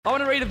I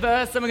want to read a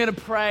verse, then we're going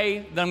to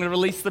pray, then I'm going to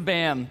release the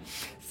band.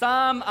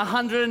 Psalm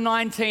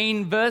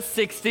 119, verse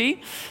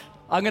 60.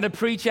 I'm going to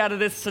preach out of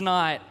this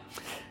tonight.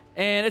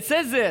 And it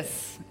says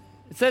this.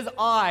 It says,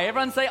 I.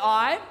 Everyone say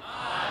I.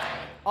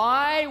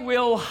 I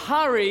will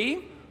hurry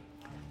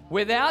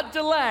without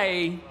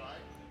delay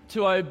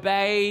to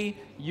obey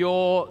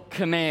your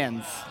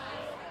commands.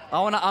 I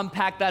want to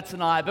unpack that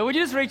tonight. But would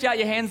you just reach out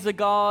your hands to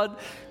God?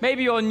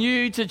 Maybe you're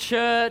new to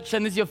church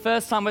and this is your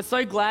first time. We're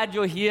so glad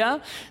you're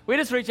here. We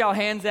just reach our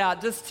hands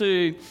out just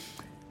to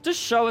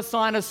show a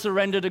sign of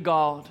surrender to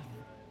God.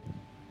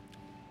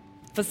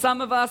 For some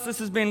of us, this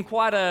has been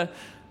quite a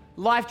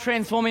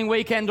life-transforming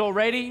weekend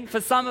already. For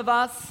some of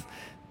us,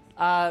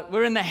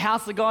 we're in the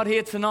house of God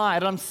here tonight.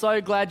 And I'm so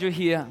glad you're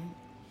here.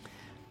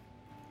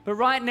 But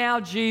right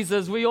now,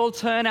 Jesus, we all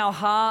turn our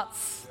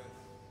hearts,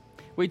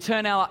 we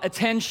turn our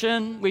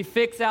attention, we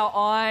fix our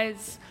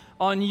eyes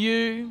on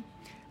you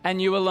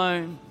and you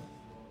alone.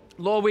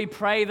 Lord, we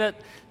pray that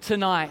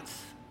tonight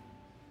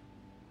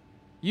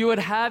you would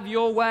have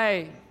your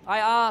way. I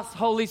ask,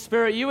 Holy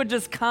Spirit, you would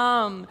just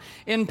come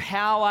in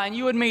power and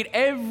you would meet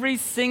every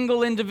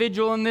single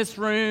individual in this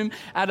room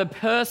at a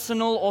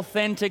personal,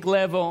 authentic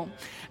level.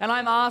 And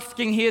I'm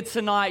asking here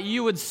tonight,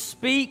 you would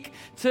speak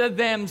to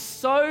them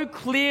so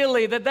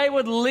clearly that they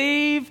would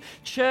leave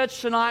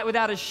church tonight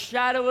without a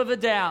shadow of a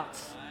doubt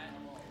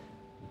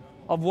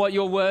of what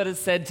your word has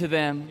said to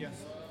them. Yes.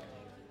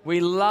 We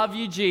love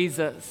you,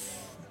 Jesus.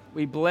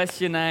 We bless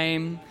your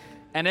name.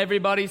 And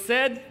everybody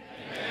said,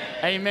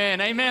 Amen.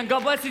 Amen.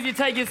 God bless you as you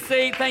take your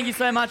seat. Thank you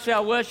so much to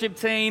our worship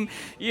team.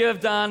 You have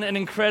done an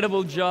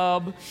incredible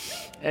job.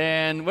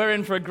 And we're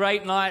in for a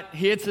great night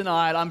here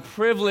tonight. I'm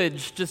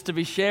privileged just to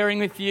be sharing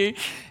with you.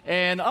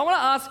 And I want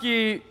to ask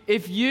you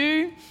if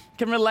you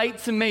can relate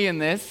to me in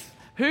this.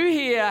 Who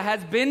here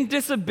has been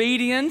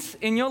disobedient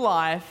in your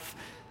life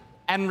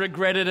and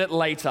regretted it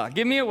later?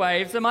 Give me a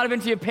wave. So it might have been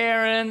to your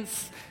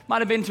parents, might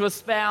have been to a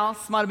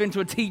spouse, might have been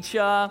to a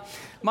teacher,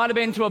 might have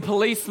been to a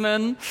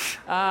policeman,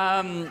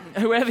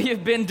 whoever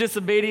you've been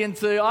disobedient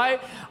to.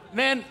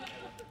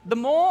 The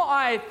more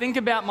I think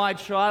about my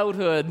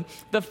childhood,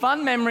 the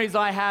fun memories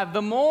I have,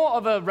 the more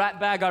of a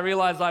ratbag I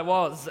realize I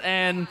was.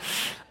 And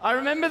I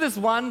remember this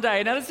one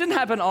day, now this didn't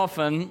happen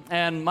often,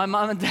 and my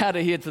mum and dad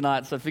are here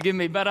tonight, so forgive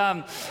me, but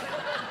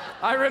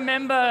I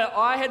remember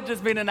I had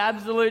just been an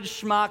absolute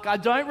schmuck. I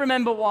don't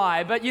remember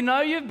why, but you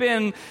know you've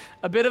been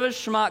a bit of a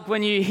schmuck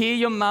when you hear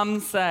your mum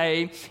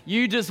say,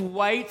 you just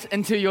wait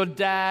until your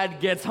dad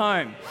gets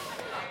home.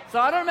 So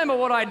I don't remember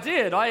what I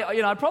did.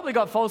 I probably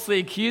got falsely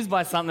accused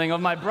by something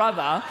of my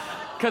brother,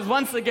 because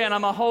once again,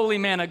 I'm a holy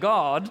man of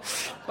God.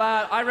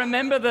 But I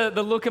remember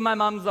the look in my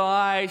mum's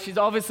eye. She's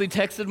obviously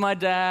texted my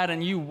dad,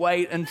 and you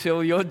wait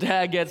until your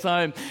dad gets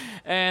home.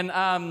 And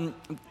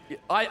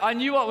I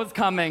knew what was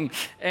coming,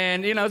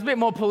 and it was a bit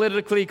more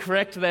politically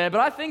correct there,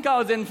 but I think I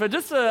was in for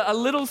just a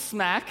little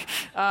smack,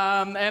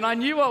 and I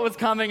knew what was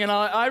coming, and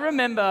I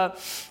remember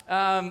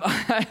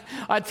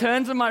I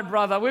turned to my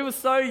brother. We were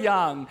so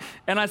young,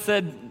 and I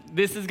said,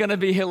 this is going to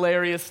be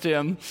hilarious,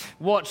 Tim.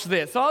 Watch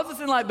this. So I was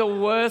just in like the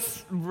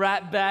worst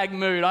rat bag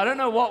mood. I don't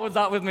know what was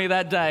up with me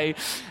that day.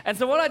 And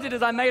so what I did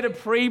is I made a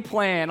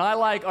pre-plan. All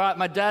right,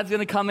 my dad's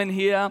going to come in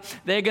here.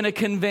 They're going to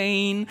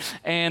convene,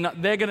 and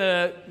they're going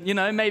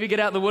to, maybe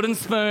get out the wooden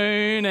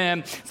spoon.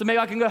 And so maybe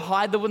I can go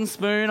hide the wooden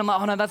spoon. I'm like,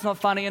 oh no, that's not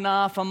funny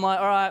enough. I'm like,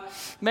 all right,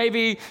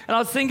 maybe. And I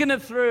was thinking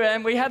it through,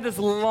 and we had this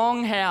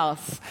long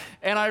house.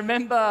 And I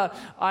remember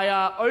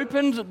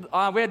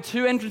I we had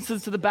two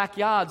entrances to the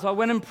backyard. So I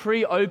went and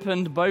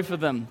pre-opened both of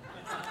them.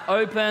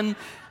 Open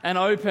and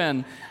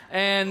open.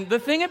 And the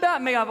thing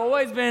about me I've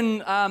always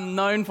been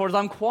known for is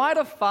I'm quite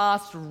a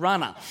fast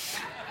runner.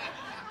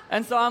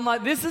 And so I'm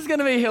like, this is going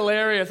to be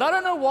hilarious. I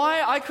don't know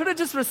why. I could have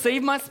just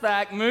received my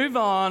SPAC, move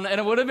on,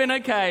 and it would have been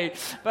okay.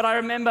 But I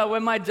remember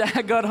when my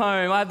dad got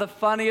home, I had the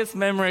funniest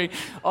memory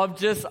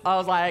of I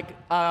was like,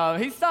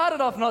 he started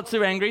off not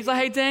too angry. He's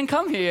like, hey, Dan,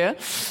 come here.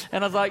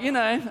 And I was like, and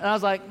I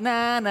was like,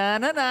 nah.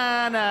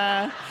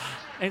 And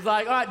he's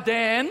like, all right,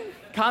 Dan,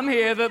 come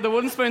here. The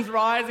wooden spoon's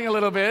rising a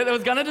little bit. It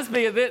was going to just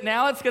be a bit.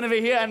 Now it's going to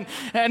be here.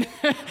 And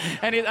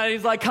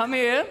he's like, come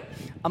here.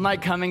 I'm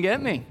like, come and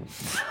get me.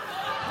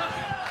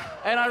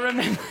 And I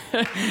remember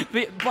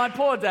my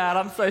poor dad,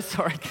 I'm so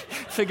sorry,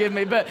 forgive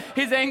me, but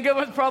his anger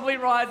was probably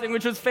rising,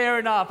 which was fair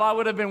enough. I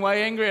would have been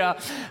way angrier.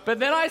 But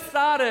then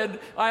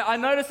I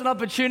noticed an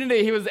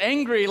opportunity. He was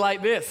angry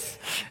like this.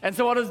 And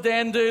so what does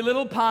Dan do?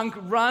 Little punk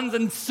runs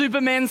and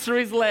Supermans through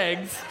his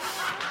legs.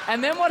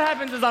 And then what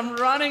happens is I'm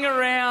running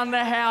around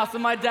the house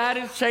and my dad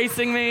is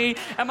chasing me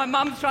and my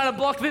mum's trying to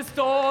block this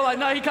door. Like,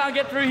 no, he can't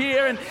get through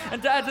here.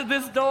 And dad's at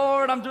this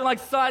door and I'm doing like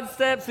side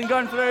steps and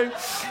going through.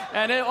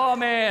 And oh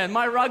man,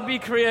 my rugby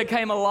career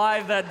came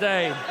alive that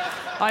day.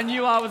 I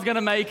knew I was going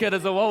to make it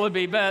as a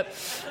wallaby, but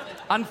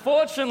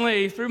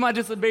unfortunately, through my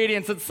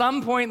disobedience, at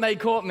some point they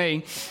caught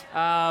me.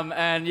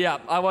 And yeah,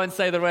 I won't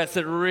say the rest.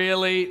 It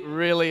really,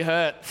 really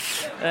hurt.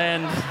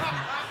 And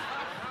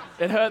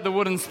it hurt the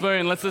wooden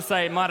spoon. Let's just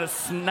say it might have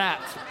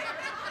snapped.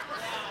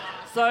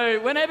 So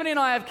when Ebony and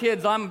I have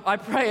kids, I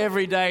pray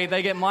every day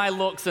they get my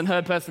looks and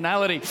her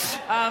personality.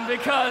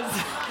 Because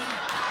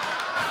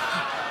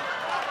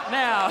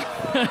now,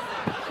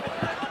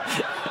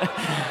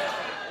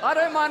 I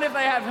don't mind if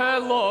they have her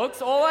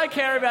looks. All I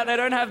care about, they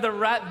don't have the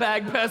rat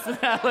bag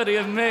personality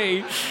of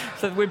me.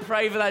 So we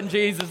pray for that in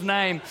Jesus'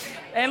 name.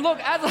 And look,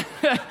 as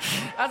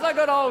I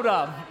got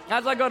older,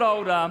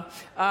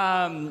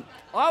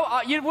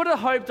 you would have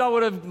hoped I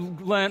would have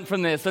learnt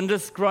from this and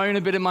just grown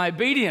a bit in my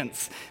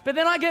obedience. But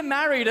then I get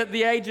married at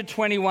the age of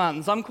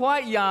 21, so I'm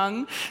quite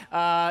young.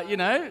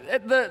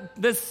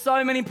 There's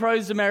so many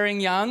pros to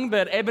marrying young,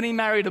 but Ebony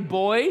married a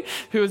boy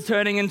who was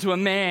turning into a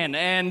man.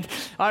 And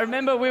I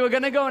remember we were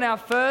going to go on our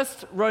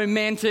first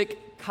romantic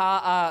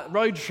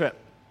road trip.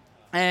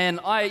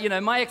 And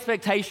my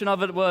expectation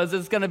of it was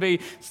it's going to be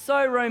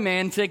so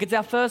romantic. It's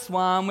our first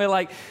one. We're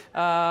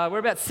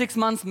about 6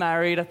 months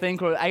married, I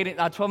think, or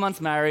 12 months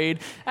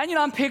married. And,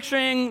 I'm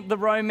picturing the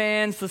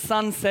romance, the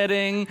sun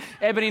setting,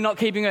 Ebony not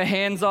keeping her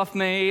hands off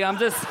me. I'm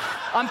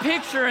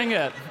picturing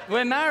it.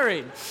 We're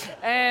married.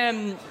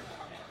 And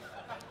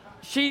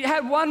she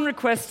had one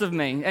request of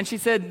me. And she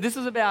said, this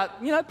was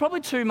about,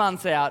 probably 2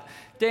 months out.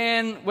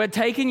 Dan, we're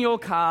taking your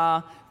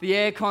car. The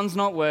aircon's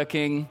not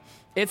working.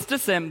 It's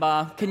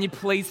December, can you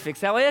please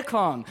fix our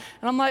aircon? And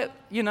I'm like,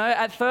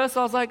 at first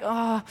I was like,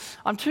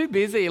 I'm too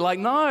busy. Like,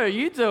 no,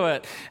 you do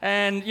it.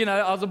 And,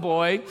 I was a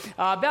boy.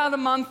 About a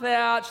month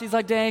out, she's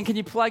like, Dan, can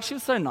you, she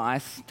was so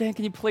nice. Dan,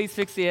 can you please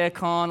fix the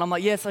aircon? I'm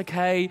like, yes,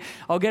 okay,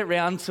 I'll get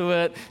round to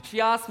it. She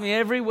asked me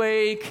every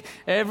week,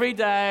 every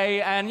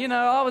day, and,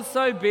 I was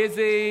so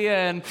busy,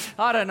 and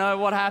I don't know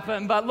what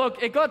happened. But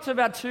look, it got to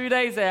about 2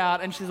 days out,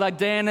 and she's like,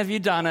 Dan, have you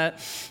done it?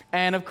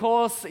 And of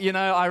course,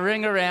 I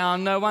ring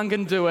around, no one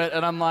can do it,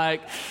 and I'm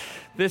like,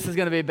 this is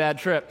going to be a bad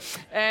trip.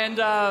 And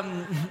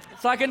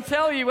so I can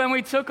tell you, when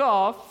we took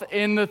off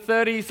in the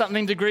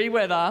 30-something degree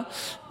weather,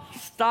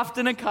 stuffed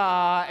in a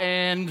car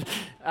and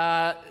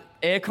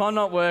aircon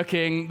not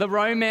working, the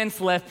romance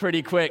left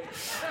pretty quick.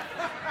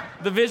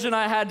 The vision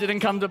I had didn't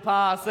come to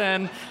pass,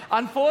 and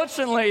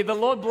unfortunately, the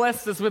Lord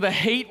blessed us with a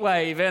heat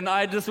wave, and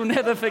I just will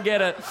never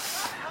forget it.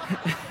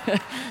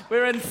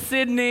 We're in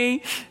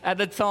Sydney at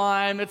the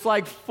time. It's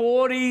like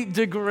 40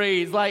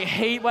 degrees, like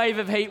heat wave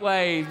of heat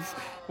waves.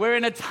 We're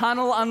in a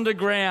tunnel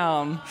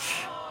underground,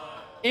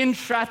 in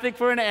traffic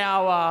for an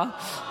hour.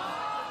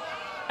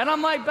 And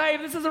I'm like,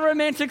 babe, this is a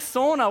romantic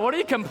sauna. What are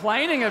you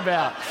complaining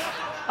about?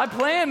 I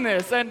planned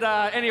this. And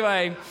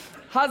anyway,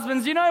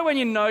 husbands, when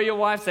you know your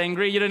wife's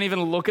angry, you don't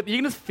even look at, you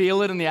can just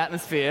feel it in the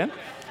atmosphere.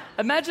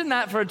 Imagine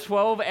that for a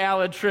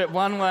 12-hour trip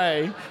one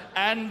way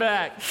and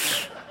back.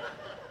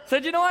 So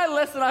do you know what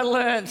lesson I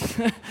learned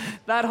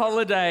that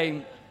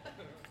holiday?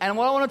 And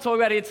what I want to talk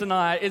about here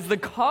tonight is the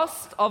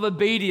cost of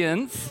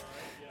obedience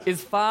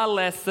is far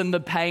less than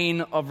the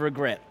pain of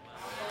regret.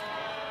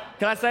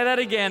 Can I say that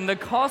again? The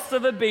cost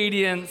of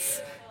obedience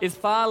is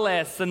far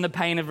less than the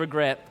pain of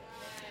regret.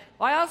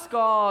 I asked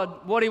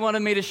God what He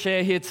wanted me to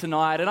share here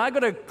tonight, and I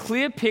got a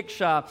clear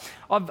picture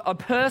of a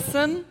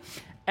person,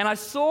 and I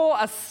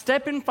saw a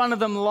step in front of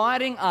them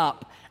lighting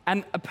up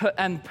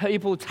and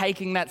people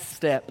taking that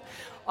step.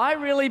 I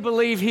really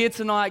believe here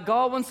tonight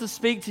God wants to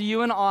speak to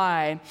you and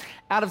I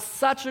out of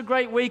such a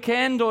great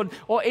weekend, or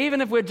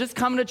even if we're just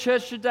coming to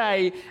church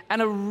today,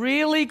 and a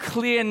really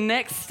clear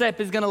next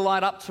step is going to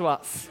light up to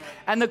us.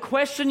 And the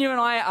question you and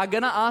I are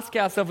going to ask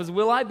ourselves is,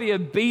 will I be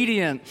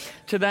obedient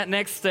to that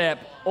next step,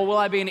 or will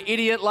I be an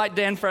idiot like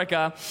Dan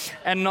Frecker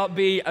and not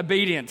be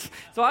obedient?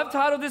 So I've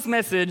titled this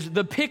message,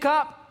 The Pick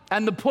Up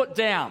and the Put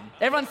Down.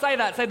 Everyone say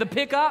that. Say the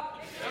pick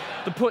up,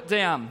 the put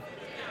down.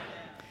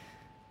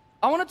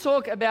 I want to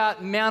talk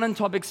about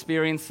mountaintop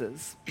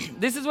experiences.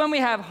 This is when we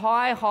have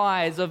high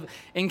highs of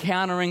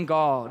encountering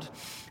God.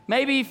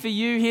 Maybe for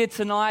you here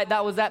tonight,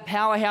 that was that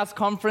Powerhouse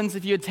conference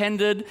if you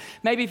attended.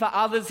 Maybe for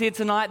others here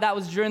tonight, that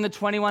was during the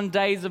 21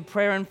 days of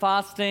prayer and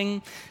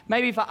fasting.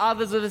 Maybe for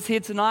others of us here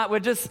tonight, we're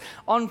just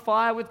on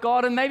fire with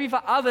God. And maybe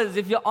for others,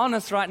 if you're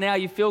honest right now,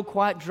 you feel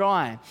quite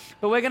dry.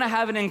 But we're going to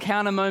have an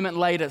encounter moment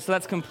later, so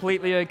that's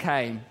completely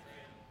okay.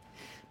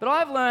 But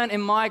I've learned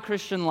in my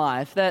Christian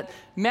life that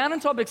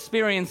mountaintop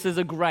experiences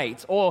are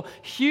great, or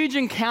huge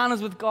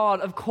encounters with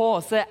God, of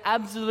course, they're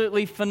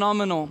absolutely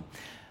phenomenal.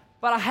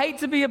 But I hate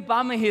to be a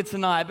bummer here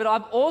tonight, but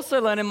I've also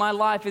learned in my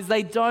life is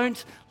they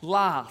don't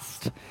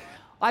last.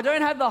 I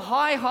don't have the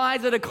high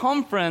highs at a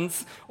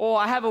conference, or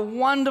I have a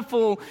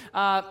wonderful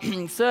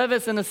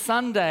service on a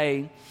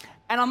Sunday,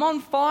 and I'm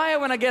on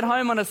fire when I get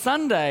home on a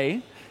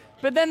Sunday,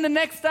 but then the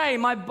next day,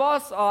 my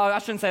boss, I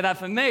shouldn't say that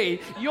for me,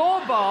 your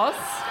boss...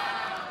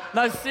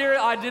 No,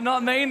 seriously, I did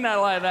not mean that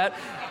like that.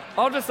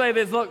 I'll just say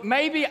this. Look,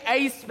 maybe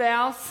a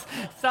spouse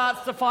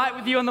starts to fight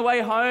with you on the way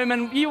home,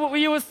 and you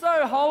were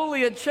so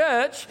holy at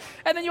church,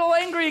 and then you're all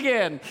angry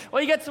again.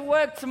 Or you get to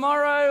work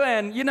tomorrow,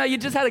 and you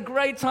just had a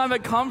great time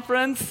at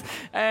conference,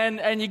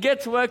 and you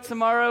get to work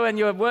tomorrow, and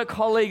your work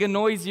colleague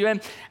annoys you.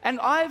 And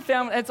I've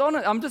found,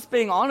 I'm just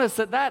being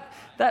honest,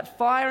 that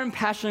fire and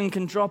passion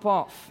can drop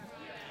off.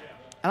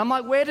 And I'm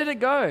like, where did it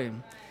go?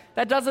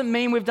 That doesn't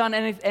mean we've done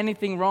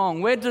anything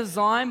wrong. We're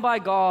designed by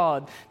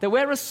God, that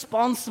we're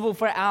responsible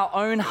for our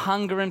own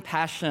hunger and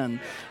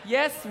passion.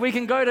 Yes, we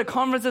can go to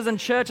conferences and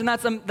church, and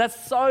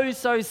that's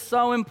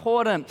so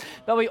important.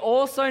 But we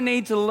also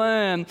need to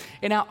learn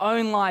in our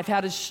own life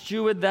how to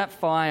steward that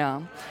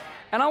fire.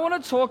 And I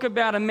want to talk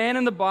about a man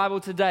in the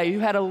Bible today who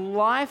had a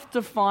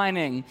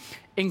life-defining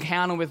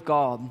encounter with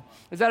God.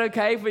 Is that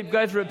okay if we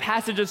go through a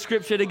passage of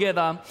Scripture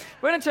together?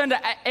 We're going to turn to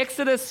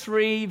Exodus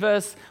 3,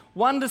 verse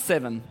 1 to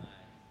 7.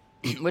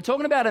 We're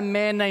talking about a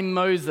man named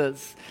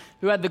Moses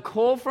who had the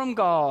call from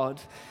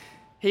God.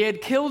 He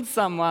had killed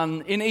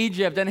someone in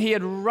Egypt and he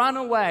had run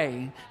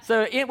away.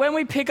 So when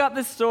we pick up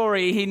this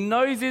story, he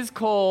knows he's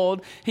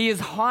called. He is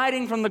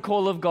hiding from the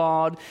call of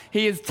God.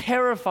 He is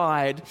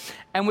terrified.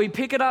 And we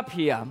pick it up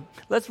here.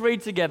 Let's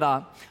read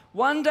together.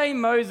 One day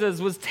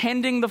Moses was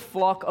tending the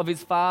flock of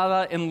his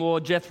father-in-law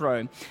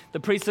Jethro, the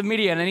priest of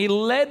Midian, and he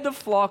led the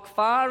flock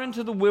far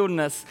into the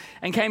wilderness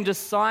and came to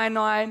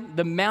Sinai,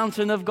 the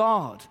mountain of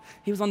God.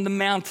 He was on the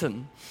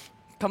mountain.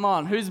 Come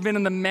on, who's been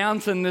in the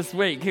mountain this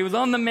week? He was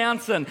on the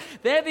mountain.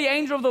 There the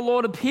angel of the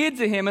Lord appeared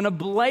to him in a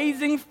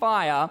blazing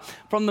fire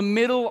from the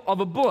middle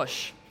of a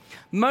bush.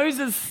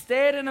 Moses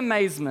stared in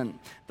amazement.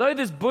 Though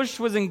this bush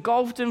was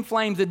engulfed in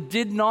flames, it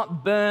did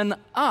not burn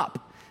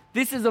up.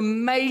 This is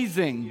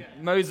amazing,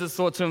 Moses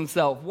thought to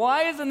himself.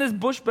 Why isn't this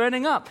bush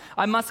burning up?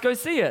 I must go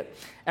see it.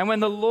 And when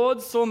the Lord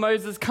saw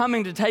Moses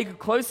coming to take a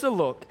closer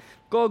look,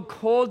 God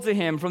called to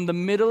him from the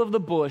middle of the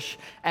bush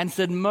and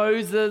said,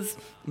 Moses,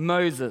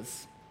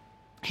 Moses.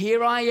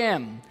 Here I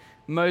am,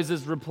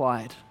 Moses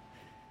replied.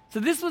 So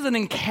this was an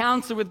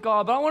encounter with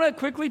God, but I want to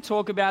quickly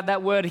talk about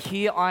that word,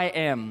 here I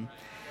am.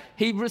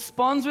 He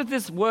responds with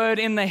this word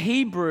in the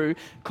Hebrew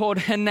called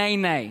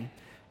hanene.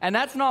 And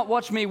that's not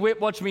watch me whip,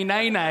 watch me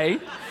nay.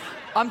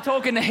 I'm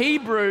talking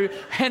Hebrew,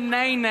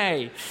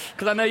 hanene,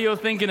 because I know you're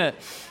thinking it.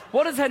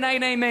 What does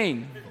hanene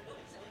mean?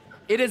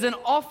 It is an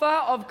offer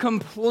of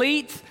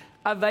complete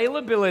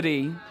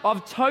availability,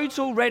 of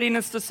total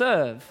readiness to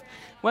serve.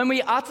 When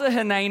we utter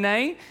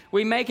hanene,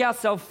 we make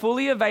ourselves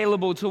fully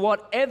available to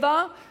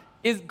whatever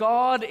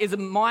God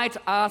might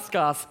ask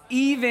us,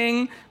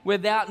 even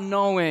without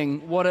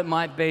knowing what it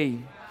might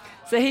be.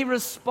 So he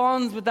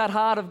responds with that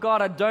heart of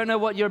God. I don't know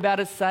what you're about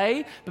to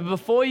say, but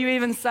before you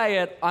even say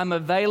it, I'm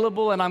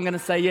available and I'm going to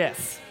say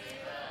yes.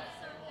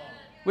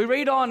 We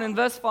read on in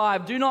verse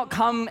 5, do not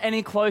come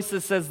any closer,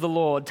 says the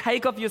Lord.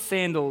 Take off your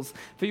sandals,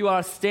 for you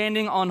are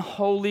standing on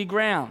holy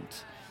ground.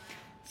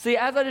 See,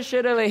 as I just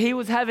shared earlier, he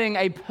was having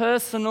a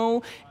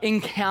personal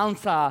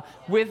encounter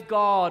with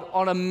God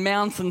on a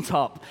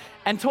mountaintop.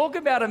 And talk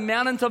about a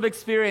mountaintop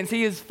experience.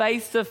 He is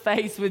face to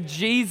face with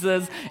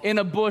Jesus in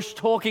a bush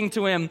talking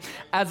to him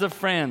as a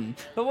friend.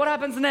 But what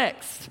happens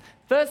next?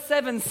 Verse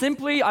 7,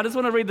 simply, I just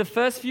want to read the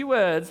first few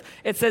words.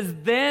 It says,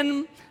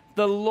 then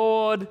the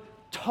Lord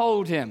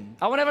told him.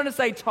 I want everyone to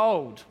say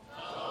told.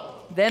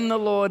 Then the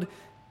Lord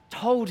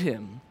told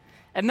him.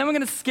 And then we're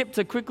going to skip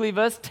to quickly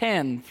verse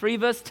 10, 3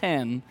 verse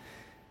 10.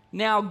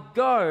 Now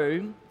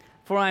go,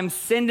 for I am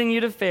sending you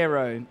to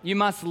Pharaoh. You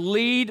must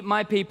lead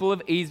my people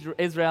of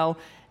Israel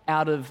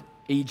out of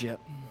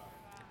Egypt.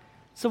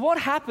 So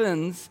what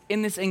happens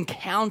in this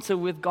encounter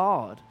with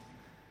God?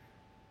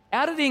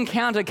 Out of the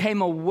encounter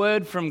came a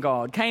word from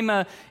God, came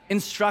an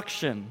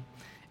instruction.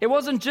 It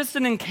wasn't just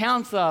an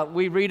encounter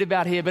we read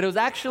about here, but it was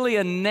actually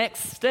a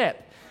next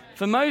step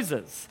for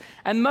Moses.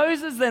 And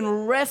Moses then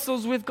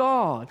wrestles with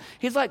God.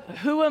 He's like,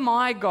 who am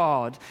I,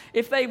 God?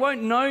 If they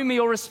won't know me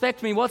or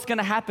respect me, what's going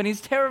to happen?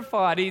 He's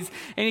terrified. And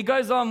he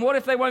goes on, what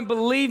if they won't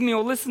believe me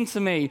or listen to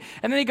me?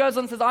 And then he goes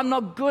on and says, I'm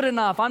not good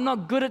enough. I'm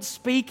not good at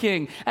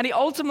speaking. And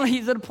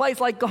he's at a place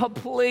like, God,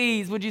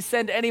 please, would you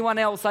send anyone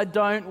else? I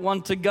don't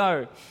want to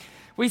go.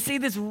 We see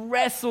this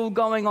wrestle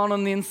going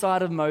on the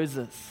inside of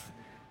Moses.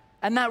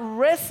 And that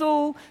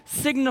wrestle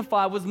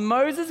signified, was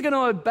Moses going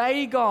to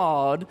obey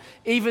God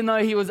even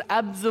though he was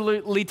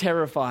absolutely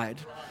terrified?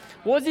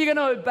 Was he going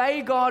to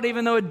obey God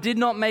even though it did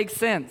not make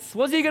sense?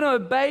 Was he going to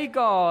obey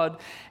God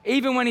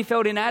even when he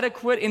felt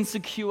inadequate,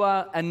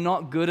 insecure, and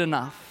not good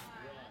enough?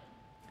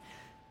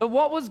 But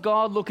what was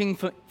God looking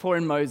for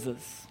in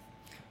Moses?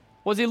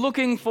 Was he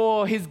looking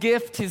for his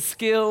gift, his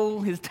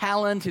skill, his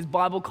talent, his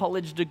Bible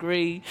college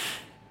degree?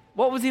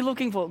 What was he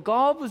looking for?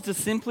 God was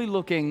just simply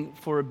looking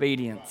for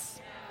obedience.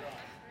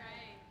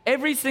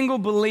 Every single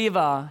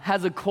believer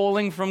has a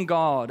calling from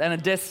God and a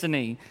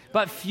destiny,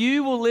 but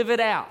few will live it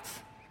out.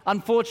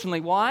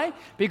 Unfortunately, why?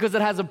 Because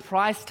it has a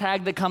price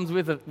tag that comes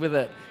with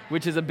it,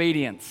 which is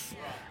obedience.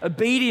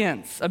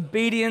 Obedience.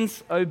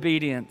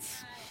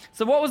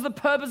 So what was the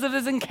purpose of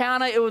this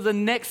encounter? It was a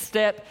next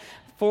step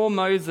for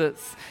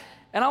Moses.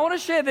 And I want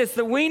to share this,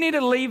 that we need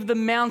to leave the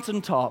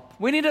mountaintop.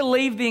 We need to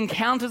leave the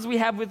encounters we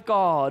have with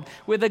God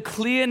with a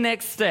clear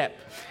next step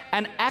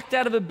and act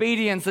out of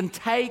obedience and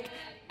take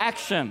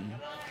action.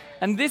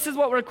 And this is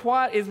what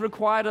is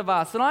required of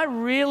us. And I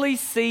really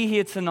see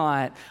here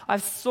tonight, I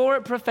saw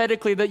it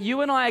prophetically, that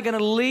you and I are going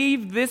to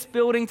leave this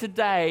building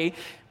today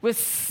with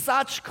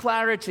such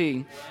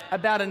clarity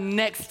about a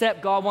next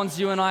step God wants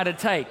you and I to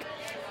take.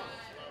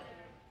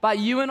 But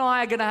you and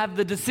I are going to have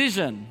the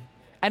decision.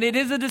 And it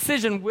is a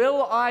decision.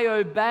 Will I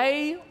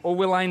obey or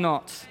will I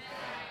not?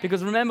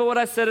 Because remember what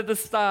I said at the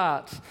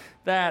start,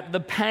 that the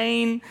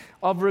pain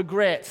of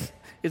regret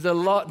is a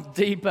lot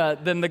deeper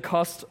than the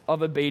cost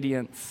of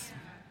obedience.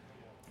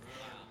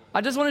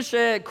 I just want to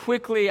share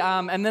quickly,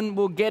 and then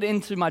we'll get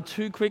into my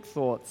 2 quick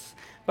thoughts.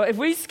 But if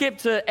we skip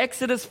to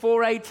Exodus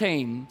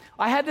 4:18,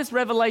 I had this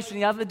revelation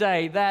the other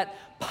day that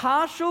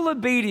partial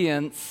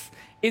obedience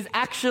is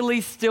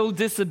actually still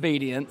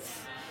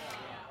disobedience.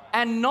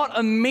 And not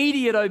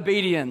immediate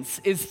obedience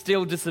is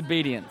still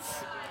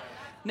disobedience.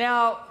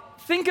 Now,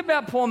 think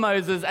about poor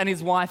Moses and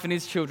his wife and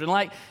his children.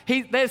 Like,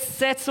 they're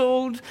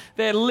settled,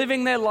 they're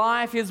living their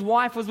life. His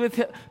wife was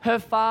with her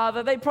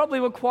father. They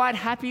probably were quite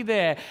happy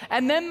there.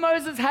 And then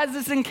Moses has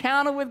this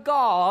encounter with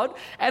God.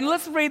 And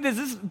let's read this.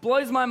 This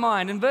blows my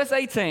mind. In verse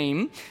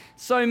 18,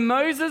 so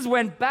Moses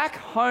went back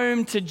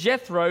home to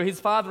Jethro, his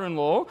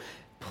father-in-law.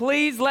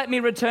 Please let me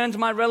return to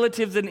my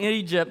relatives in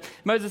Egypt.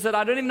 Moses said,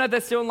 I don't even know if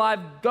they're still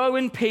alive. Go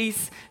in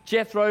peace,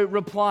 Jethro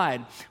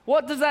replied.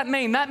 What does that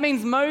mean? That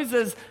means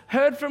Moses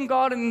heard from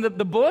God in the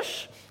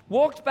bush,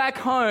 walked back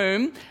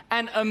home,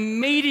 and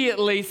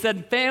immediately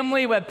said,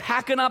 family, we're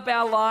packing up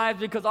our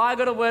lives because I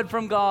got a word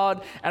from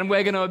God and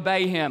we're going to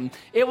obey him.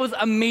 It was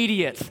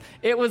immediate.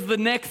 It was the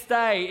next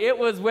day. It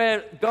was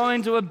we're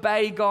going to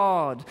obey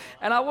God.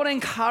 And I want to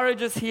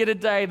encourage us here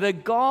today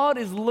that God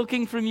is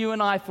looking from you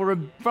and I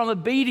from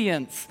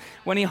obedience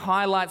when he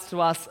highlights to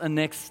us a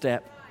next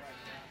step.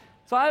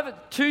 So I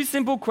have 2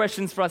 simple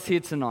questions for us here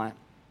tonight.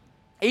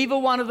 Either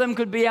one of them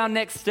could be our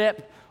next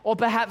step, or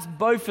perhaps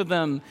both of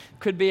them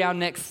could be our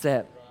next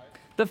step.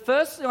 The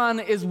first one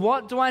is,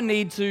 what do I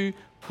need to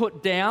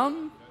put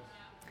down?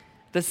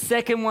 The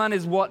second one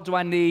is, what do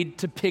I need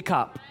to pick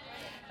up?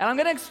 And I'm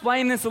going to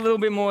explain this a little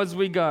bit more as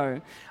we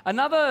go.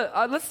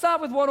 Let's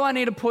start with, what do I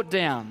need to put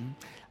down?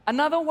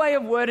 Another way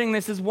of wording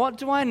this is, what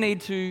do I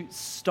need to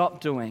stop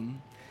doing?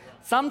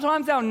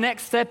 Sometimes our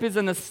next step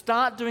isn't to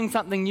start doing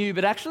something new,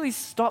 but actually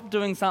stop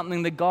doing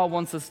something that God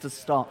wants us to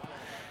stop.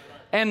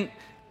 And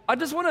I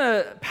just want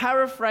to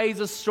paraphrase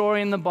a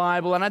story in the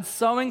Bible, and I'd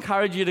so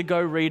encourage you to go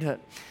read it.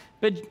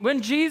 But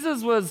when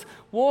Jesus was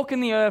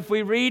walking the earth,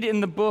 we read in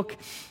the book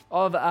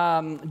of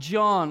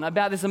John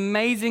about this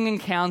amazing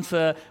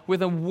encounter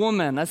with a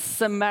woman, a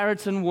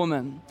Samaritan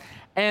woman.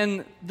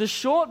 And the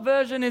short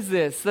version is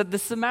this, that the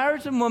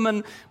Samaritan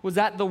woman was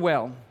at the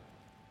well.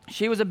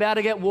 She was about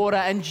to get water,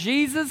 and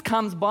Jesus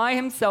comes by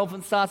himself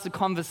and starts a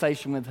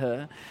conversation with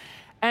her.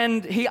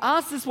 And he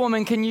asks this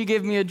woman, can you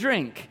give me a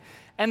drink?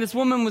 And this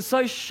woman was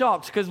so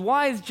shocked because,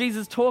 why is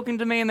Jesus talking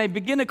to me? And they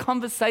begin a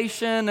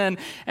conversation,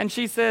 and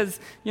she says,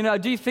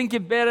 do you think you're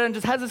better? And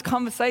just has this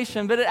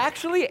conversation. But it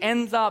actually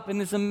ends up in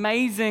this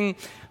amazing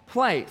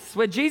place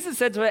where Jesus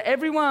said to her,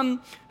 everyone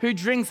who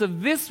drinks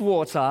of this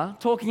water,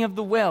 talking of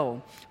the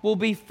well, will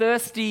be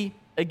thirsty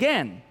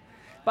again.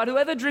 But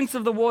whoever drinks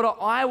of the water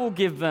I will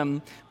give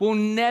them will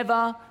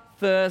never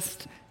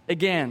thirst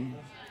again.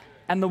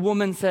 And the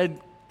woman said,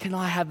 can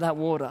I have that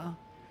water?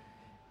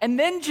 And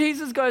then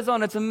Jesus goes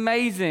on, it's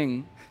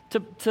amazing,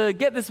 to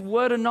get this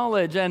word of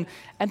knowledge. And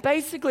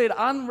basically it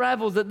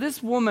unravels that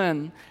this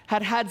woman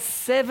had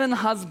 7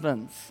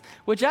 husbands,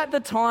 which at the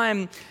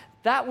time,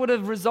 that would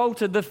have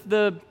resulted,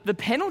 the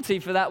penalty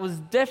for that was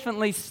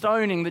definitely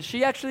stoning, that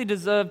she actually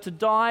deserved to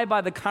die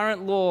by the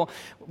current law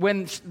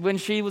when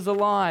she was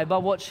alive, by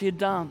what she had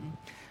done.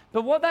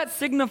 But what that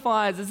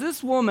signifies is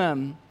this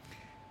woman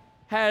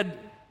had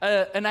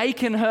an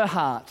ache in her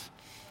heart.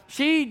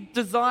 She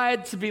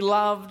desired to be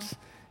loved.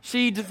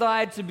 She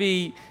desired to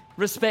be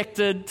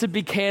respected, to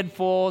be cared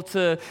for,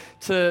 to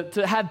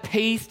have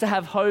peace, to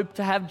have hope,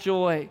 to have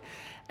joy.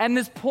 And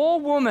this poor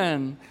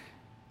woman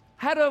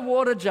had a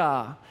water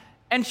jar,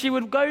 and she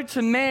would go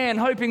to man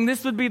hoping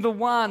this would be the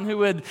one who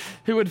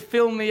would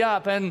fill me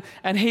up, and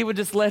he would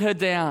just let her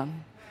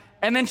down.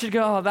 And then she'd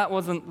go, oh, that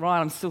wasn't right.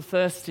 I'm still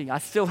thirsty. I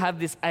still have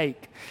this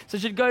ache. So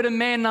she'd go to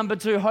man number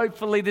 2.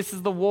 Hopefully this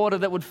is the water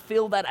that would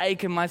fill that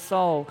ache in my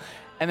soul.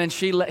 And then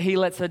he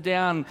lets her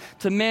down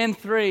to man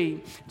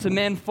 3, to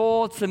man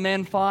 4, to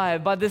man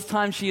 5. By this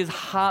time, she is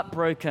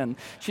heartbroken.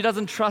 She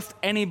doesn't trust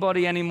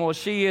anybody anymore.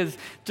 She is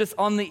just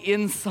on the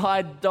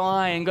inside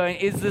dying, going,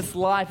 is this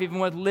life even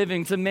worth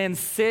living? To man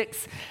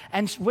 6.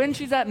 And when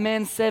she's at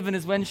man 7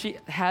 is when she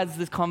has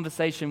this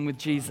conversation with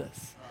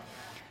Jesus.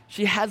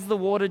 She has the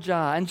water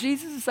jar. And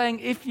Jesus is saying,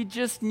 if you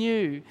just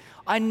knew,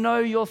 I know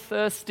you're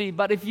thirsty,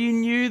 but if you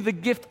knew the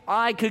gift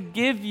I could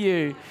give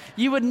you,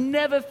 you would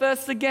never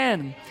thirst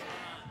again.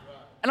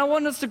 And I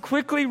want us to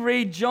quickly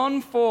read John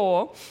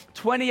 4,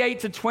 28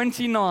 to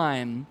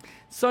 29.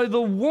 So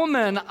the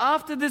woman,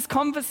 after this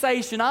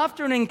conversation,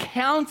 after an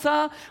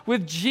encounter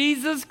with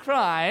Jesus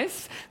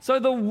Christ, so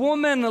the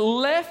woman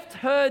left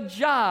her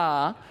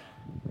jar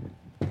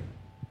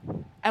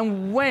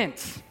and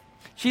went.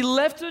 She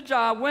left her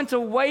jar, went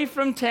away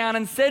from town,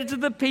 and said to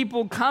the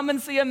people, come and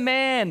see a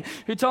man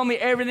who told me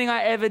everything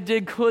I ever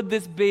did. Could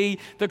this be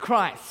the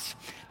Christ?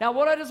 Now,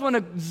 what I just want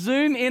to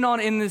zoom in on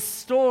in this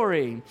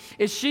story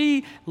is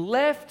she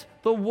left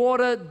the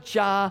water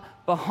jar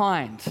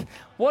behind.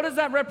 What does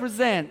that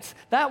represent?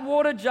 That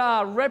water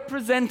jar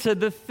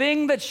represented the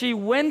thing that she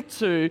went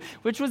to,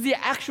 which was the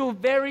actual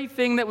very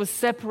thing that was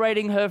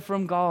separating her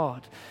from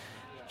God.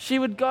 She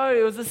would go,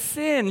 it was a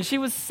sin. She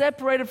was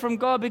separated from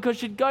God because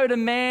she'd go to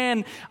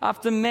man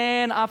after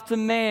man after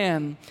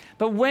man.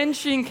 But when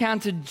she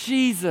encountered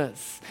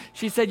Jesus,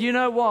 she said, you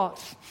know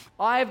what?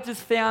 I've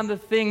just found the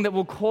thing that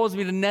will cause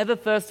me to never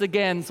thirst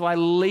again, so I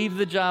leave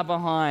the jar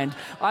behind.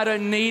 I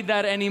don't need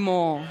that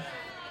anymore.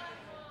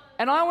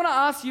 And I want to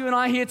ask you and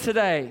I here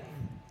today,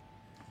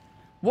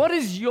 what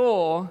is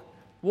your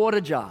water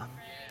jar?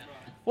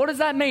 What does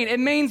that mean? It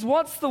means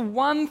what's the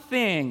one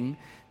thing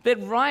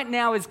that right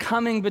now is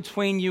coming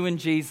between you and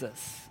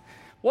Jesus?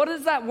 What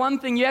is that one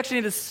thing you actually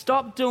need to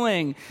stop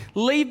doing,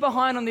 leave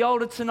behind on the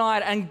altar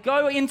tonight, and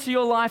go into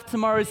your life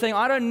tomorrow saying,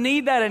 I don't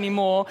need that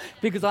anymore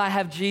because I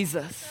have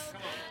Jesus?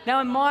 Now,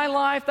 in my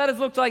life, that has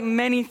looked like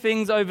many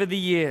things over the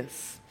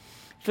years.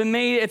 For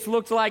me, it's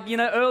looked like,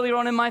 earlier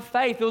on in my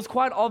faith, it was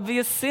quite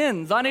obvious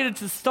sins. I needed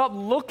to stop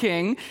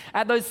looking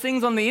at those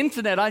things on the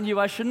internet I knew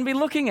I shouldn't be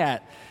looking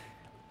at.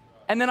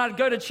 And then I'd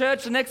go to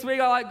church the next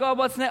week. I'm like, God,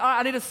 what's next?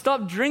 I need to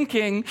stop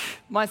drinking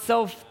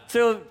myself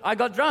till I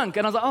got drunk.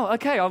 And I was like, oh,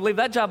 okay, I'll leave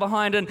that jar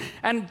behind.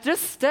 And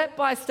just step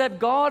by step,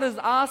 God has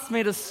asked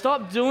me to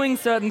stop doing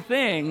certain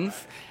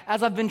things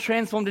as I've been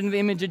transformed into the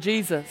image of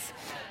Jesus.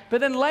 But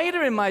then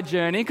later in my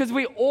journey, because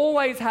we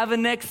always have a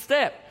next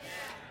step,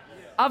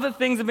 other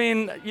things have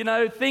been,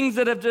 things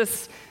that have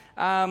just,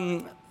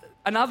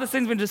 another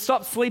thing's been to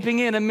stop sleeping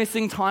in and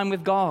missing time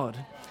with God.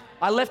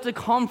 I left a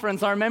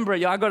conference, I remember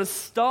it, I got to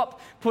stop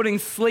putting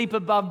sleep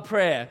above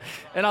prayer,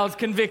 and I was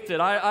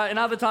convicted. And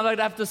other times I'd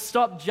have to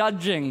stop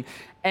judging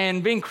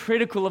and being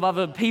critical of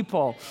other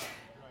people.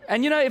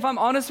 And if I'm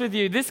honest with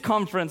you, this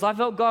conference, I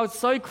felt God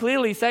so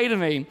clearly say to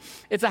me,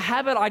 it's a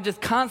habit I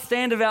just can't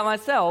stand about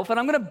myself, and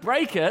I'm going to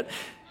break it.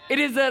 It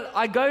is that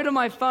I go to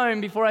my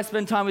phone before I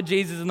spend time with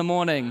Jesus in the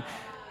morning.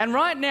 And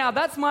right now,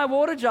 that's my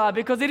water jar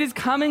because it is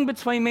coming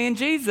between me and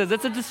Jesus.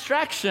 It's a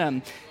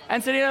distraction.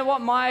 And so you know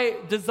what my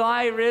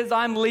desire is?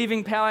 I'm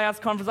leaving Powerhouse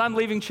Conference. I'm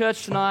leaving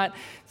church tonight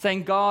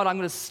saying, God, I'm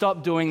going to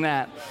stop doing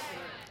that.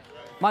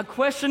 My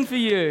question for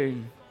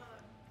you,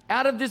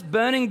 out of this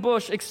burning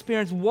bush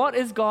experience, what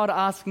is God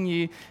asking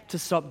you to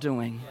stop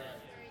doing?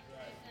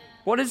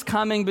 What is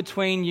coming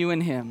between you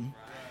and Him?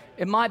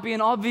 It might be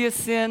an obvious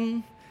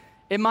sin.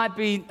 It might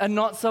be a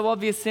not so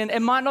obvious sin.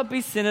 It might not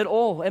be sin at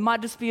all. It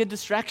might just be a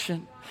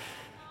distraction.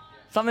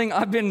 Something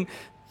I've been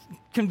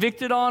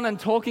convicted on and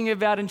talking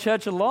about in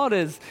church a lot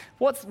is,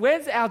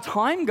 where's our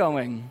time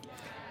going?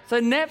 So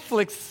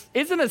Netflix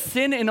isn't a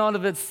sin in and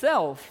of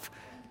itself,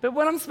 but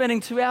when I'm spending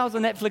 2 hours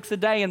on Netflix a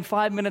day and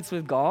 5 minutes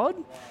with God,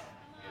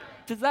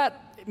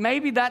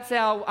 maybe that's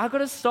I've got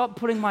to stop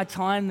putting my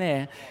time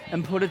there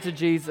and put it to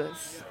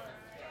Jesus.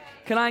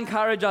 Can I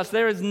encourage us?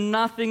 There is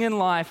nothing in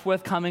life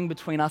worth coming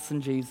between us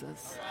and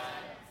Jesus.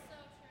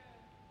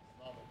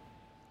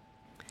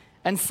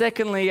 And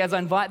secondly, as I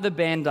invite the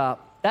band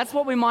up, that's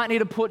what we might need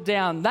to put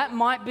down. That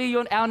might be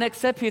our next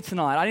step here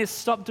tonight. I need to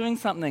stop doing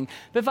something.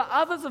 But for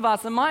others of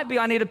us, it might be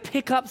I need to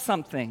pick up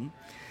something.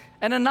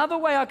 And another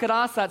way I could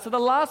ask that, so the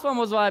last one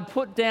was I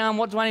put down,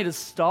 what do I need to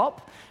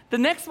stop? The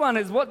next one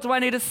is, what do I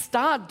need to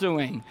start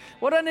doing?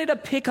 What do I need to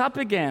pick up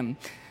again?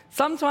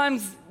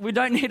 Sometimes we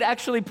don't need to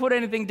actually put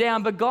anything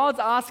down, but God's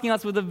asking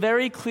us with a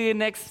very clear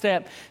next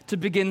step to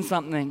begin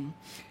something.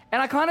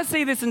 And I kind of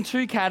see this in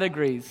two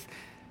categories.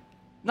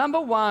 Number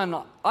one,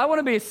 I want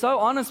to be so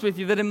honest with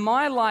you that in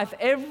my life,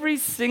 every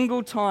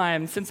single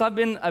time since I've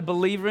been a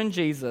believer in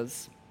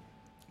Jesus,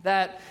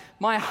 that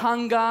my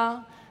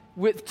hunger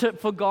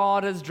for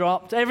God has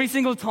dropped. Every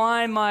single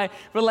time my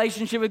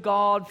relationship with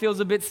God feels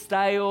a bit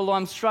stale, or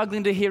I'm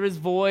struggling to hear His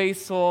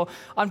voice, or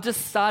I'm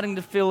just starting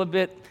to feel a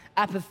bit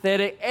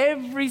apathetic,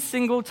 every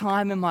single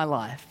time in my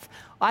life,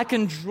 I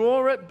can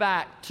draw it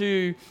back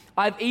to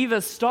I've either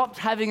stopped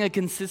having a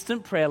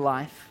consistent prayer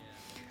life,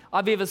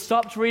 I've either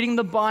stopped reading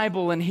the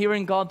Bible and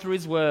hearing God through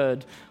His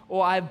Word,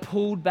 or I've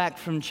pulled back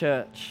from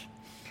church.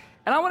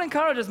 And I want to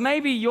encourage us,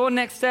 maybe your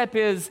next step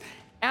is,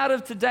 out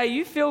of today,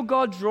 you feel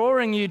God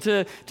drawing you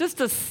to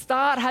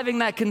start having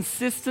that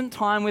consistent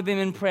time with Him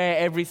in prayer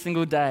every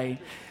single day.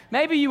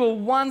 Maybe you were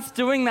once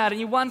doing that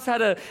and you once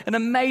had an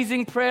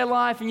amazing prayer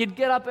life and you'd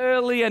get up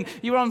early and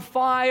you were on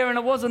fire and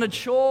it wasn't a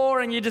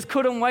chore and you just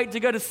couldn't wait to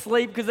go to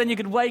sleep because then you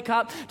could wake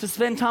up to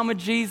spend time with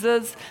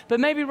Jesus. But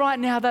maybe right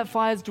now that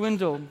fire's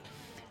dwindled.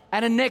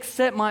 And a next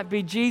step might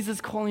be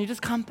Jesus calling you,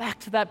 just come back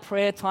to that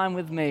prayer time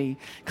with me.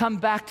 Come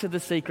back to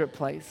the secret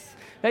place.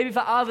 Maybe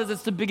for others,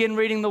 it's to begin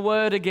reading the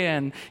Word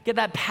again. Get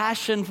that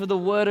passion for the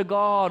Word of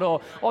God.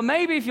 Or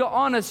maybe if you're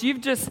honest,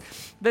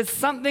 there's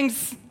something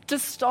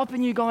just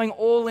stopping you going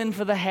all in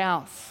for the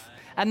house.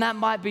 And that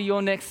might be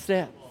your next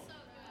step.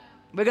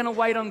 We're going to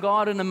wait on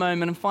God in a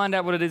moment and find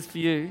out what it is for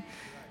you.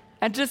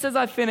 And just as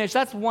I finish,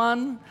 that's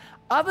one.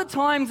 Other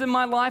times in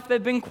my life,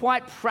 they've been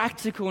quite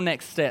practical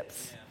next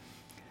steps.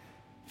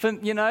 For,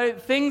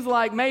 things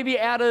like maybe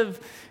out of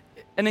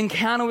an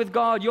encounter with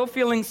God, you're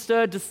feeling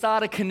stirred to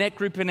start a connect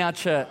group in our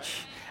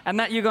church.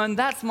 And that you're going,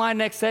 that's my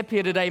next step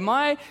here today.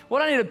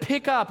 What I need to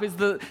pick up is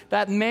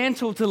that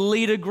mantle to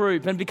lead a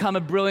group and become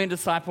a brilliant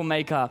disciple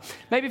maker.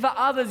 Maybe for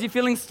others, you're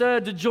feeling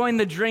stirred to join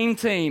the dream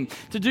team,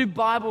 to do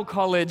Bible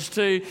college,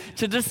 to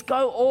just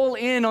go all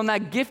in on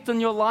that gift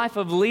in your life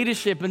of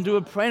leadership and do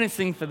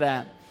apprenticing for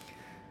that.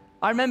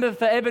 I remember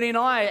for Ebony and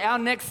I, our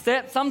next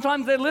step,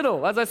 sometimes they're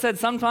little. As I said,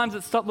 sometimes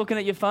it's stop looking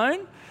at your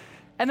phone.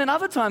 And then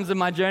other times in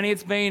my journey,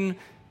 it's been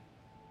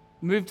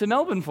move to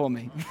Melbourne for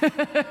me.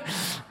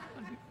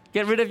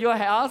 Get rid of your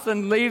house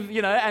and leave,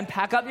 and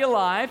pack up your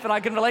life. And I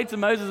can relate to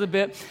Moses a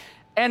bit.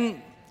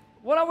 And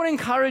what I want to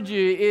encourage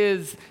you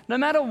is, no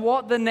matter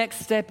what the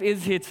next step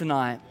is here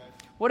tonight,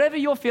 whatever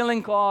you're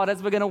feeling, God,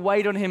 as we're going to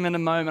wait on him in a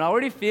moment, I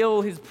already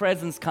feel his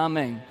presence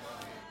coming.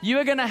 You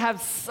are going to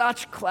have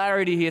such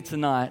clarity here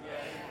tonight,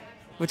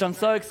 which I'm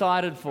so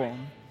excited for.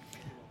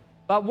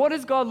 But what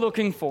is God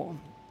looking for?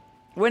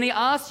 When he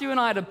asks you and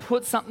I to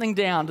put something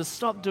down, to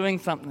stop doing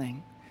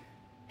something,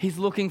 he's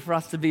looking for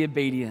us to be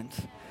obedient.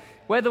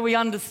 Whether we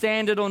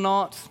understand it or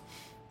not,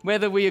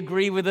 whether we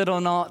agree with it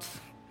or not,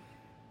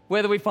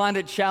 whether we find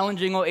it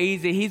challenging or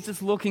easy, he's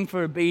just looking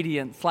for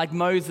obedience like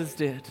Moses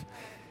did.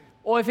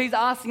 Or if he's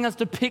asking us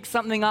to pick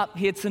something up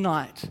here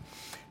tonight,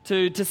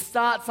 to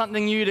start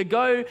something new, to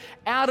go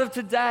out of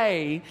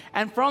today,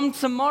 and from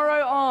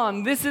tomorrow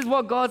on, this is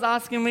what God's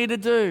asking me to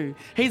do.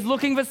 He's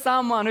looking for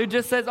someone who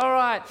just says, all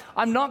right,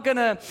 I'm not going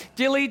to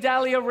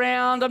dilly-dally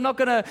around, I'm not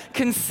going to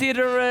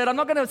consider it, I'm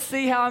not going to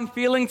see how I'm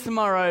feeling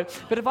tomorrow,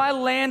 but if I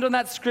land on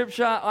that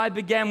scripture I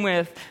began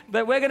with,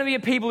 that we're going to be a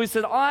people who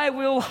said, I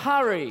will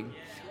hurry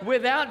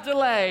without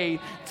delay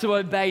to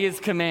obey his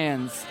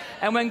commands.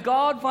 And when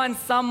God finds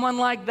someone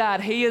like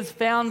that, he has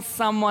found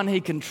someone he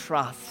can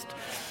trust.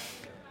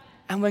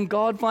 And when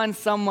God finds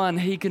someone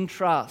he can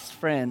trust,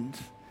 friend,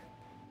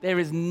 there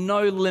is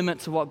no limit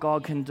to what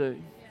God can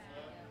do.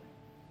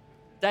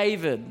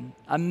 David,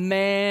 a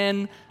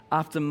man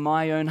after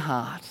my own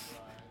heart.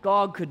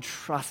 God could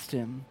trust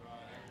him.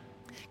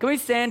 Can we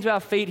stand to our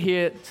feet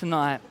here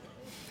tonight?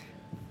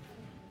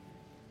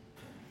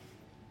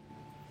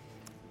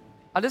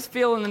 I just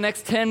feel in the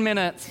next 10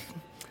 minutes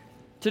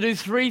to do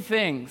 3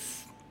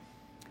 things.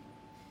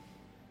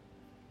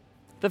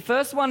 The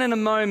first one, in a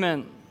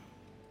moment,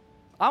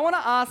 I want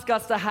to ask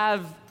us to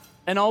have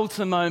an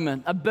altar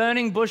moment, a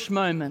burning bush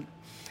moment,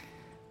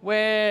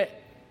 where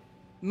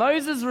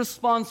Moses'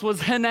 response was,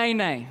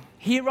 Hinene,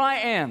 here I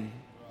am.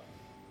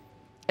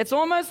 It's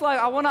almost like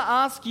I want to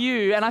ask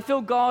you, and I feel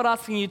God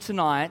asking you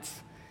tonight,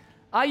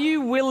 are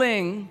you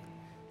willing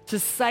to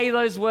say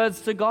those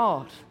words to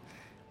God?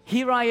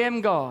 Here I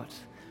am, God.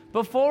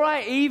 Before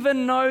I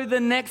even know the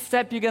next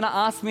step you're going to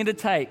ask me to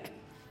take,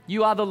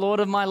 you are the Lord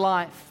of my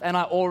life, and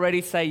I already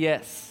say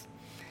yes.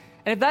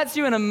 And if that's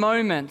you in a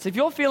moment, if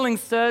you're feeling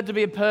stirred to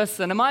be a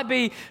person, it might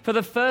be for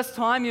the first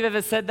time you've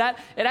ever said that.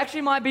 It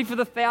actually might be for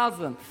the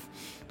 1,000th.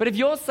 But if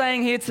you're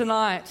saying here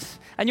tonight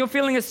and you're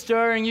feeling a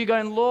stirring, you're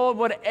going, Lord,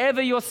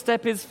 whatever your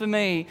step is for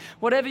me,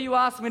 whatever you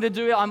ask me to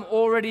do, I'm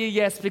already a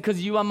yes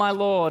because you are my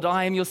Lord.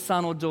 I am your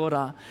son or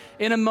daughter.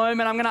 In a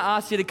moment, I'm going to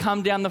ask you to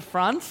come down the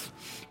front.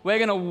 We're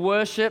going to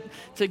worship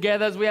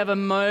together as we have a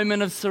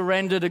moment of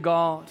surrender to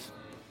God.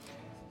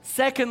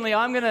 Secondly,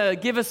 I'm going to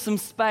give us some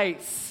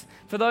space.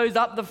 For those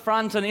up the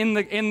front and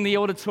in the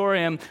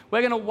auditorium, we're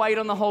going to wait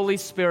on the Holy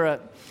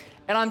Spirit.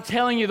 And I'm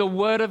telling you, the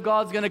Word of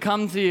God's going to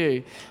come to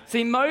you.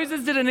 See,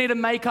 Moses didn't need to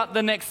make up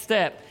the next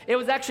step. It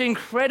was actually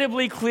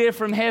incredibly clear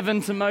from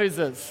heaven to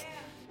Moses.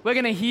 We're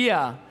going to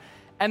hear.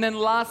 And then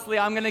lastly,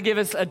 I'm going to give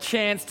us a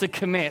chance to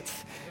commit.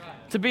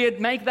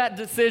 Make that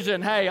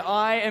decision. Hey,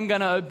 I am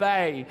going to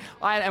obey.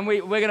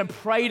 We're going to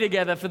pray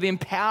together for the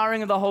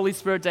empowering of the Holy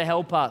Spirit to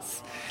help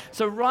us.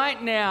 So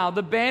right now,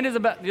 the band is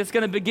just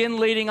going to begin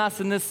leading us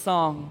in this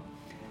song.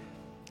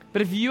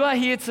 But if you are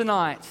here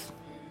tonight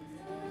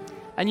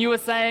and you are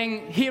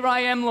saying, here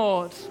I am,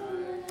 Lord.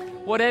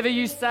 Whatever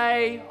you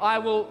say, I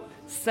will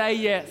say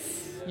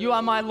yes. You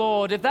are my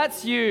Lord. If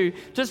that's you,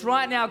 just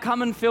right now,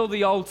 come and fill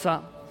the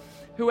altar.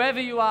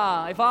 Whoever you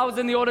are, if I was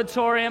in the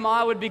auditorium,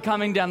 I would be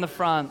coming down the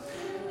front.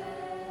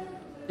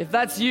 If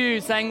that's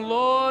you saying,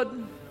 Lord,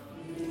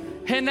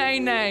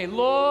 Hinene,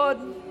 Lord,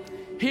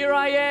 here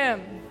I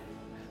am.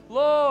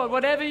 Lord,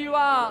 whatever you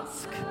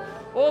ask,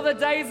 all the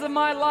days of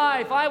my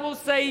life, I will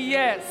say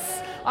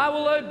yes. I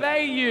will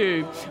obey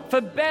you. For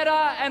better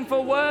and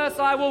for worse,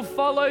 I will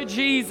follow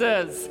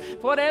Jesus.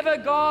 Whatever,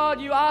 God,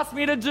 you ask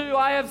me to do,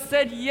 I have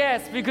said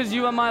yes because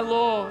you are my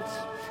Lord.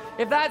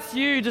 If that's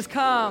you, just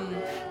come.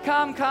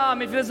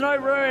 If there's no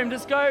room,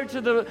 just go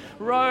to the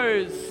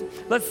rows.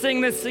 Let's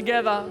sing this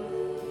together.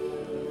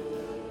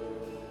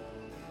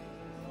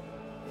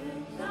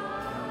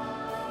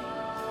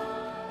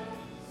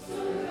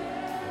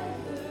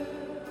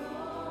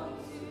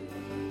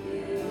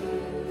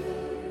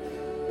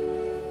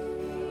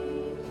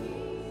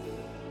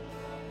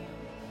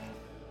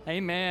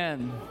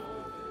 Amen.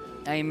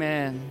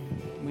 Amen.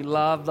 We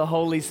love the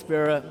Holy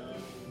Spirit.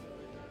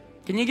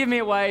 Can you give me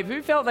a wave?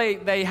 Who felt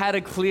they had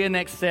a clear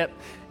next step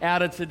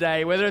out of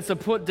today? Whether it's a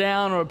put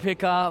down or a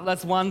pick up,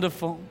 that's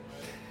wonderful.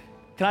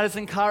 Can I just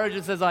encourage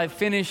us as I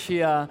finish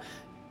here?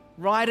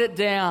 Write it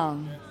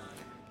down.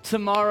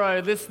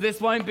 Tomorrow,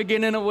 this won't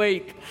begin in a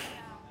week,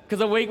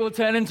 because a week will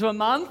turn into a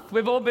month.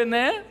 We've all been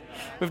there.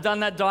 We've done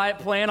that diet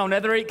plan. I'll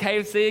never eat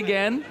KFC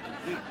again.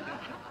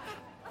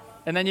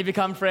 And then you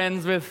become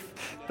friends with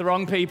the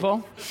wrong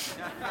people.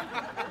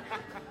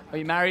 Or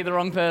you marry the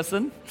wrong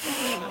person.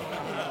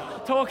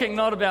 Talking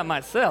not about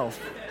myself,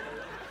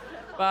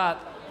 but,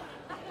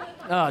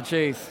 oh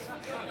geez,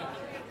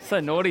 so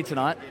naughty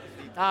tonight.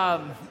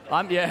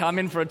 I'm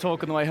in for a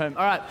talk on the way home.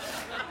 All right,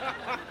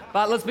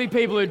 but let's be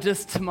people who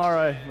just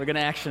tomorrow we're going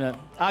to action it.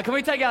 Can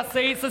we take our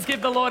seats? Let's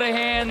give the Lord a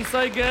hand.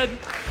 So good.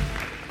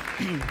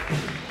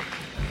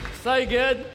 So good.